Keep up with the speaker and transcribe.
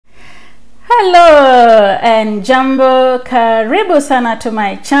Hello and jambo, karibu sana to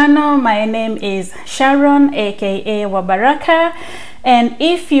my channel. My name is Sharon aka Baraka, and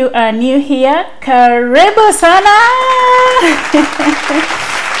if you are new here, karibu sana.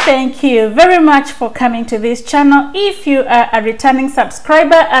 Thank you very much for coming to this channel. If you are a returning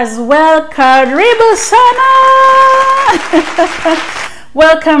subscriber as well, karibu sana.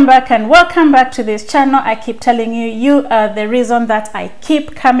 Welcome back and welcome back to this channel. I keep telling you, you are the reason that I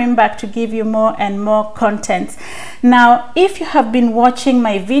keep coming back to give you more and more content. Now, if you have been watching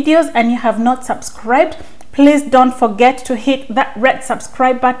my videos and you have not subscribed, please don't forget to hit that red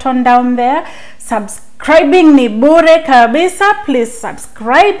subscribe button down there. Subscribing ni bure kabisa. Please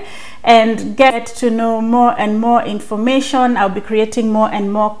subscribe and get to know more and more information. I'll be creating more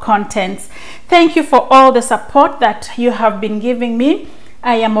and more contents. Thank you for all the support that you have been giving me.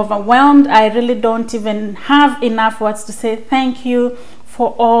 I am overwhelmed. I really don't even have enough words to say thank you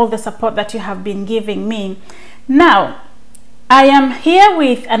for all the support that you have been giving me. Now, I am here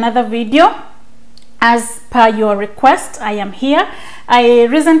with another video. As per your request, I am here. I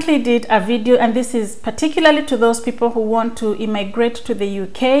recently did a video, and this is particularly to those people who want to immigrate to the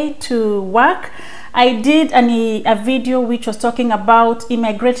UK to work. I did a video which was talking about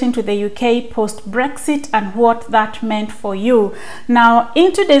immigrating to the UK post-Brexit and what that meant for you. Now,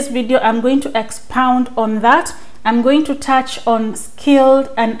 in today's video, I'm going to expound on that. I'm going to touch on skilled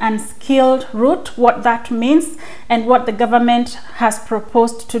and unskilled route, what that means, and what the government has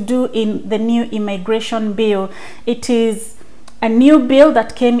proposed to do in the new immigration bill. It is a new bill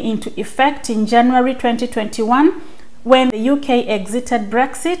that came into effect in January 2021. When the UK exited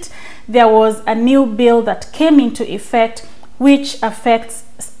Brexit, there was a new bill that came into effect which affects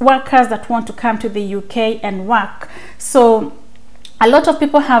workers that want to come to the UK and work. So a lot of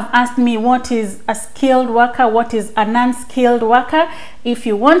people have asked me, what is a skilled worker? What is an unskilled worker? If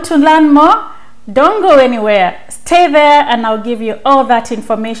you want to learn more, don't go anywhere. Stay there and I'll give you all that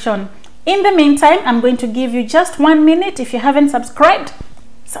information. In the meantime, I'm going to give you just 1 minute. If you haven't subscribed,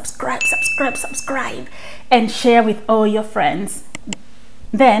 subscribe, and share with all your friends.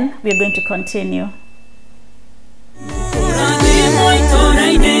 Then we're going to continue.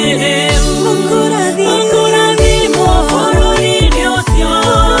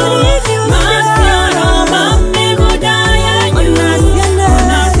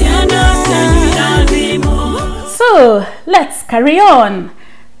 So let's carry on.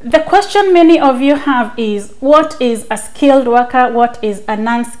 The question many of you have is, what is a skilled worker? What is an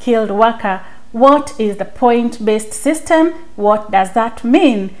unskilled worker? What is the point-based system? What does that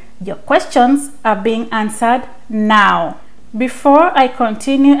mean? Your questions are being answered now. Before I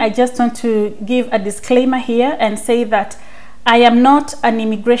continue, I just want to give a disclaimer here and say that I am not an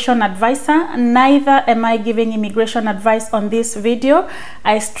immigration advisor, neither am I giving immigration advice on this video.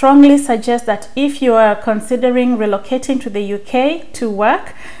 I strongly suggest that if you are considering relocating to the UK to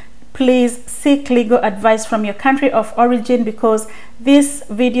work, please seek legal advice from your country of origin, because this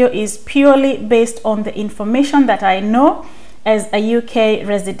video is purely based on the information that I know as a UK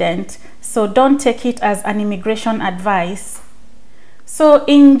resident. So don't take it as an immigration advice. So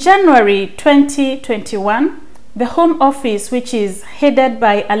in January 2021, the Home Office, which is headed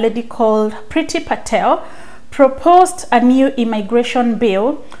by a lady called Priti Patel, proposed a new immigration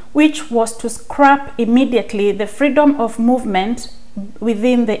bill which was to scrap immediately the freedom of movement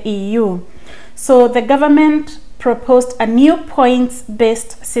within the EU. So the government proposed a new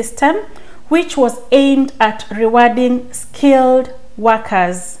points-based system which was aimed at rewarding skilled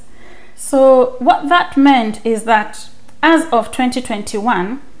workers. So what that meant is that as of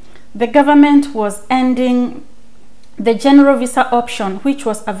 2021, the government was ending the general visa option which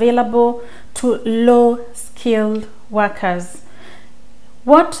was available to low-skilled workers.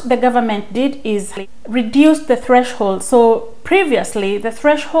 What the government did is reduce the threshold. So previously, the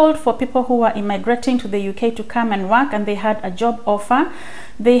threshold for people who were immigrating to the UK to come and work and they had a job offer,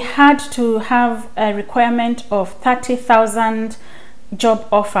 they had to have a requirement of 30,000 job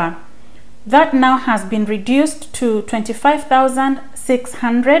offer. That now has been reduced to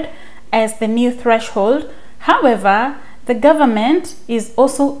 25,600 as the new threshold. However, the government is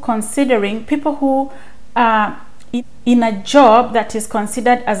also considering people who are in a job that is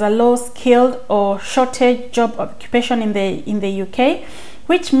considered as a low-skilled or shortage job occupation in the UK,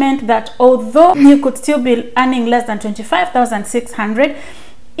 which meant that although you could still be earning less than 25,600,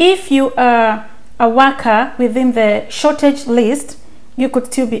 if you are a worker within the shortage list, you could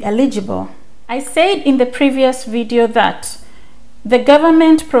still be eligible. I said in the previous video that the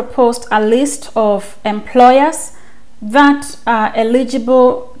government proposed a list of employers that are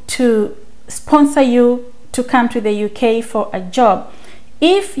eligible to sponsor you to come to the UK for a job.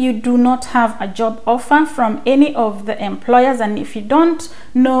 If you do not have a job offer from any of the employers, and if you don't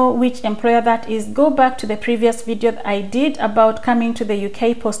know which employer that is, go back to the previous video that I did about coming to the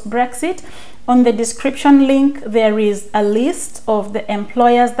UK post-Brexit. On the description link, there is a list of the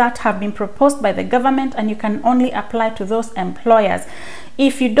employers that have been proposed by the government, and you can only apply to those employers.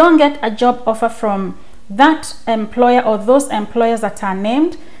 If you don't get a job offer from that employer or those employers that are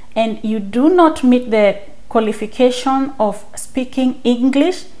named, and you do not meet the qualification of speaking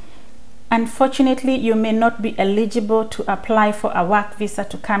English, unfortunately you may not be eligible to apply for a work visa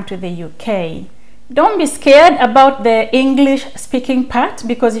to come to the UK. Don't be scared about the English speaking part,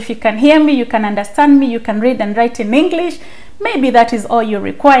 because if you can hear me, you can understand me, you can read and write in English, maybe that is all you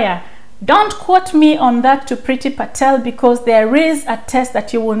require. Don't quote me on that to Priti Patel, because there is a test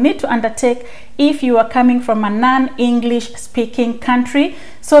that you will need to undertake if you are coming from a non-English speaking country,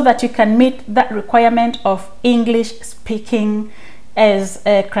 so that you can meet that requirement of English speaking as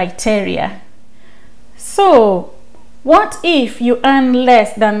a criteria. So what if you earn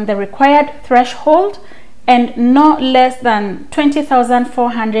less than the required threshold and not less than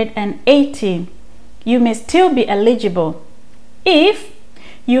 20,480? You may still be eligible if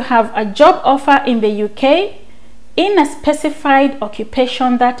you have a job offer in the UK in a specified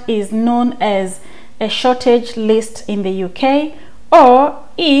occupation that is known as a shortage list in the UK, or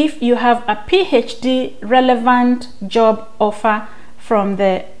if you have a PhD relevant job offer from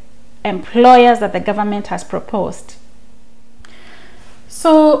the employers that the government has proposed.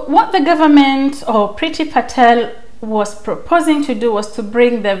 So what the government or Priti Patel was proposing to do was to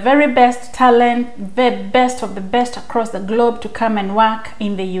bring the very best talent, the best of the best across the globe to come and work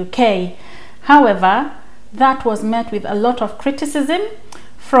in the UK. However, that was met with a lot of criticism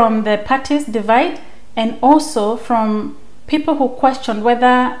from the parties divide, and also from people who questioned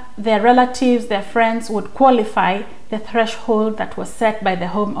whether their relatives, their friends would qualify the threshold that was set by the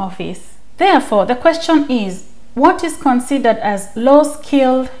Home Office. Therefore, the question is, what is considered as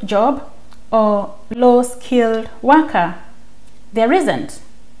low-skilled job or low-skilled worker? There isn't.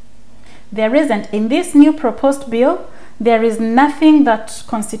 There isn't. In this new proposed bill, there is nothing that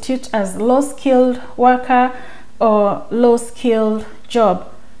constitutes as low-skilled worker or low-skilled job.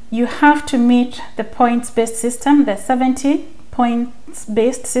 You have to meet the points-based system, the 70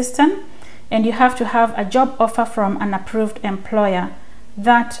 points-based system, and you have to have a job offer from an approved employer.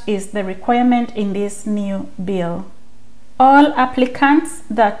 That is the requirement in this new bill. All applicants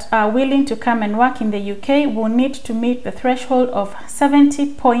that are willing to come and work in the UK will need to meet the threshold of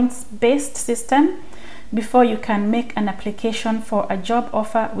 70 points based system before you can make an application for a job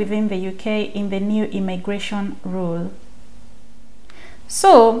offer within the UK in the new immigration rule.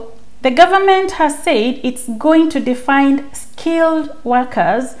 So the government has said it's going to define skilled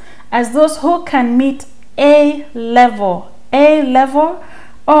workers as those who can meet A level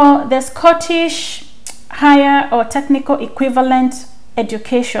or the Scottish higher or technical equivalent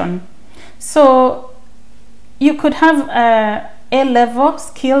education. So you could have a A-level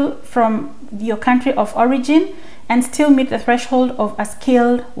skill from your country of origin and still meet the threshold of a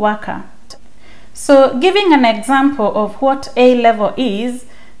skilled worker. So giving an example of what A-level is,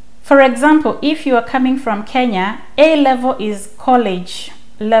 for example, if you are coming from Kenya, A-level is college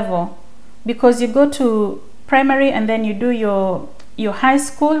level, because you go to primary and then you do your high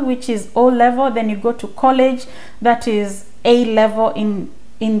school, which is O-level, then you go to college, that is A-level in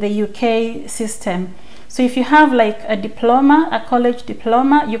the UK system. So if you have like a diploma, a college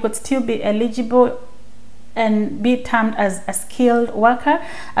diploma, you could still be eligible and be termed as a skilled worker,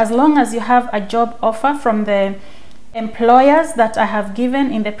 as long as you have a job offer from the employers that I have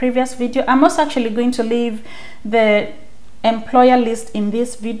given in the previous video. I'm also actually going to leave the employer list in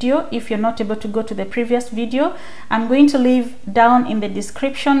this video. If you're not able to go to the previous video, I'm going to leave down in the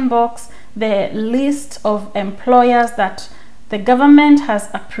description box the list of employers that the government has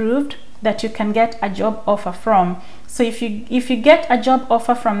approved that you can get a job offer from. So if you get a job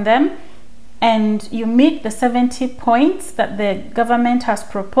offer from them and you meet the 70 points that the government has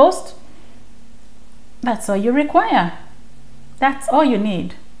proposed, that's all you require. That's all you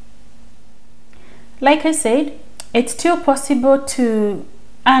need. Like I said, it's still possible to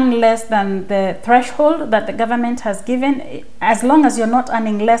earn less than the threshold that the government has given, as long as you're not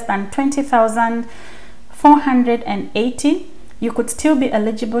earning less than 20,480. You could still be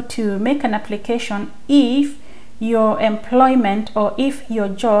eligible to make an application if your employment or if your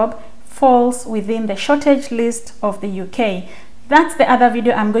job falls within the shortage list of the UK. That's the other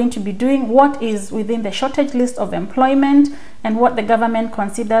video I'm going to be doing, what is within the shortage list of employment and what the government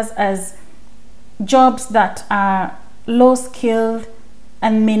considers as jobs that are low skilled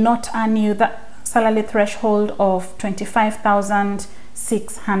and may not earn you that salary threshold of 25,000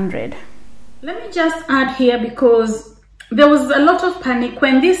 600. Let me just add here, because there was a lot of panic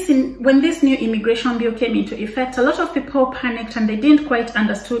when this new immigration bill came into effect. A lot of people panicked and they didn't quite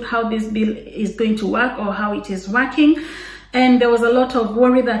understood how this bill is going to work or how it is working. And there was a lot of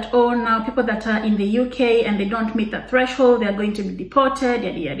worry that, oh, now people that are in the UK and they don't meet the threshold, they're going to be deported,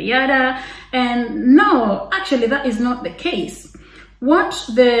 yada, yada, yada. And no, actually, that is not the case. What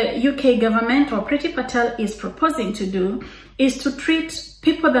the UK government or Priti Patel is proposing to do is to treat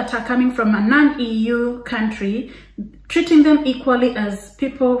people that are coming from a non-EU country, treating them equally as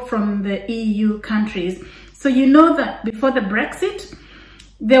people from the EU countries. So you know that before the Brexit,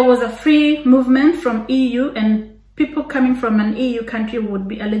 there was a free movement from EU, and people coming from an EU country would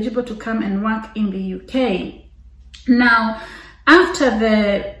be eligible to come and work in the UK. Now, after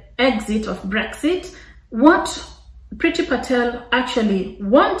the exit of Brexit, what Priti Patel actually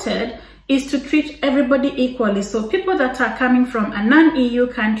wanted is to treat everybody equally. So people that are coming from a non-EU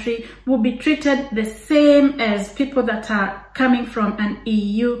country will be treated the same as people that are coming from an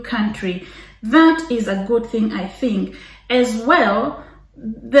EU country. That is a good thing, I think. As well,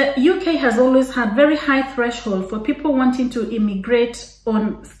 the UK has always had very high threshold for people wanting to immigrate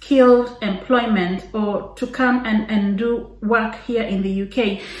on skilled employment or to come and do work here in the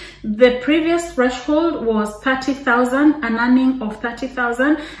UK. The previous threshold was 30,000, an earning of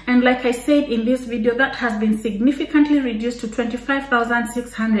 30,000. And like I said in this video, that has been significantly reduced to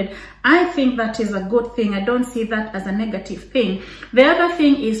 25,600. I think that is a good thing. I don't see that as a negative thing. The other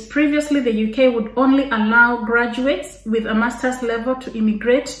thing is, previously the UK would only allow graduates with a master's level to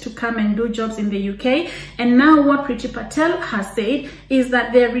immigrate to come and do jobs in the UK. And now what Priti Patel has said is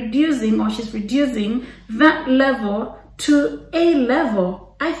that they're reducing, or she's reducing that level to A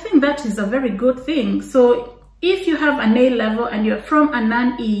level. I think that is a very good thing. So if you have an A level and you're from a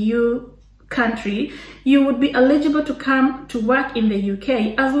non-EU country, you would be eligible to come to work in the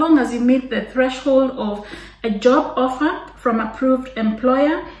UK as long as you meet the threshold of a job offer from approved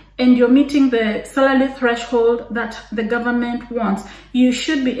employer and you're meeting the salary threshold that the government wants. You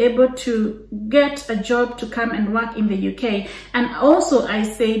should be able to get a job to come and work in the UK. And also, I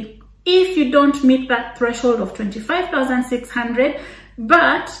said, if you don't meet that threshold of 25,600,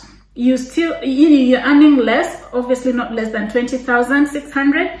 but you still, you're earning less, obviously not less than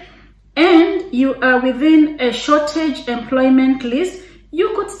 20,600, and you are within a shortage employment list,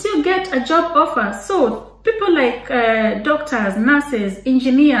 you could still get a job offer. So people like doctors, nurses,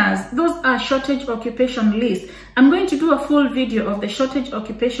 engineers, those are shortage occupation lists. I'm going to do a full video of the shortage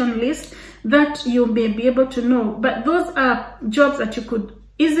occupation list that you may be able to know. But those are jobs that you could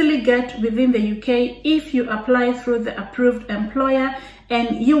easily get within the UK if you apply through the approved employer,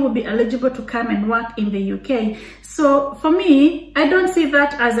 and you will be eligible to come and work in the UK. So for me, I don't see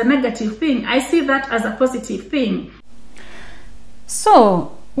that as a negative thing. I see that as a positive thing.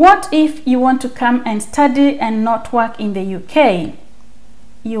 So what if you want to come and study and not work in the UK?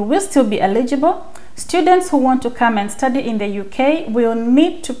 You will still be eligible. Students who want to come and study in the UK will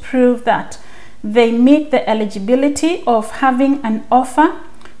need to prove that they meet the eligibility of having an offer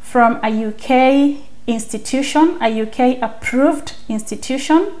from a UK institution, a UK approved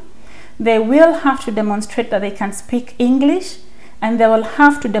institution. They will have to demonstrate that they can speak English, and they will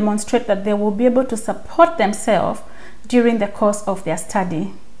have to demonstrate that they will be able to support themselves during the course of their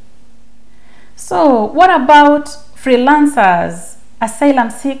study. So what about freelancers, asylum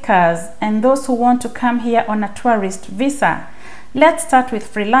seekers, and those who want to come here on a tourist visa? Let's start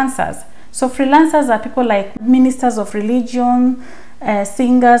with freelancers. So freelancers are people like ministers of religion,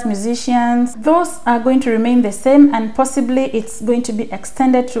 singers, musicians. Those are going to remain the same, and possibly it's going to be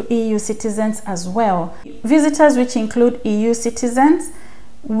extended to EU citizens as well. Visitors, which include EU citizens,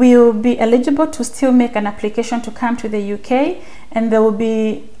 will be eligible to still make an application to come to the UK, and they will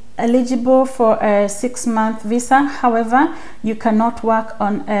be eligible for a 6-month visa. However, you cannot work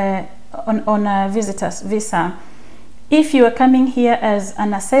on a visitor's visa. If you are coming here as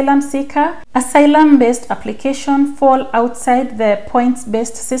an asylum seeker, asylum-based application fall outside the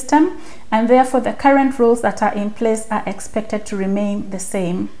points-based system, and therefore the current rules that are in place are expected to remain the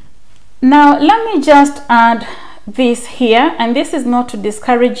same. Now, let me just add this here, and this is not to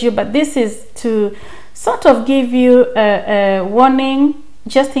discourage you, but this is to sort of give you a warning,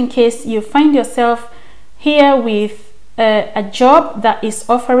 just in case you find yourself here with a job that is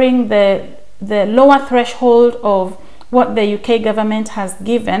offering the lower threshold of what the UK government has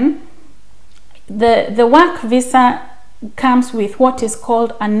given. The work visa comes with what is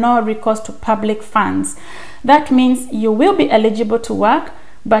called a no recourse to public funds. That means you will be eligible to work,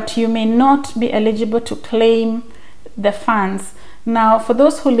 but you may not be eligible to claim the funds. Now, for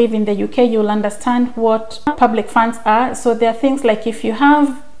those who live in the UK, you'll understand what public funds are. So there are things like, if you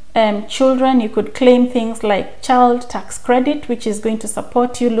have children, you could claim things like child tax credit, which is going to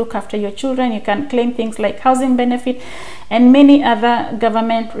support you, look after your children. You can claim things like housing benefit and many other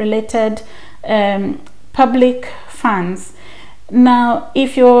government related public funds. Now,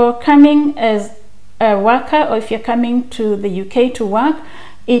 if you're coming as a worker, or if you're coming to the UK to work,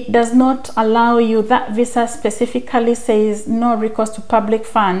 it does not allow you, that visa specifically says no recourse to public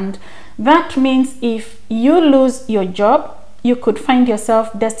fund. That means if you lose your job, you could find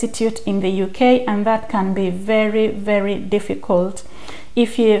yourself destitute in the UK, and that can be very, very difficult.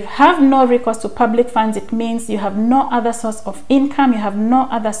 If you have no recourse to public funds, it means you have no other source of income, you have no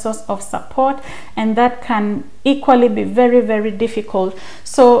other source of support, and that can equally be very, very difficult.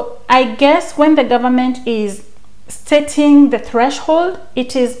 So I guess when the government is stating the threshold,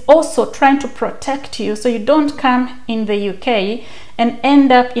 it is also trying to protect you, so you don't come in the UK and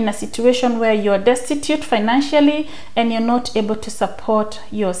end up in a situation where you're destitute financially and you're not able to support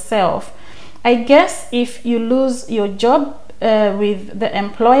yourself. I guess if you lose your job with the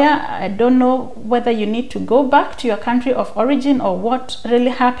employer, I don't know whether you need to go back to your country of origin or what really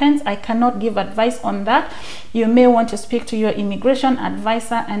happens. I cannot give advice on that. You may want to speak to your immigration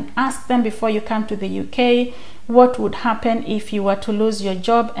advisor and ask them before you come to the UK what would happen if you were to lose your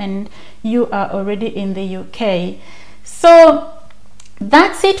job and you are already in the UK. So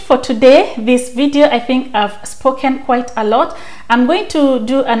that's it for today. This video, I think I've spoken quite a lot. I'm going to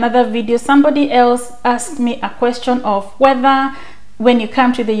do another video. Somebody else asked me a question of whether when you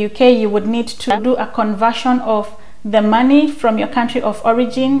come to the UK you would need to do a conversion of the money from your country of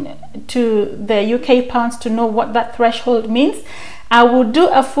origin to the UK pounds to know what that threshold means. I will do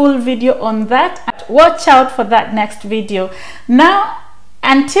a full video on that. Watch out for that next video. Now,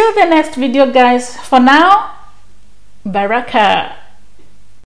 until the next video, guys, for now, Baraka.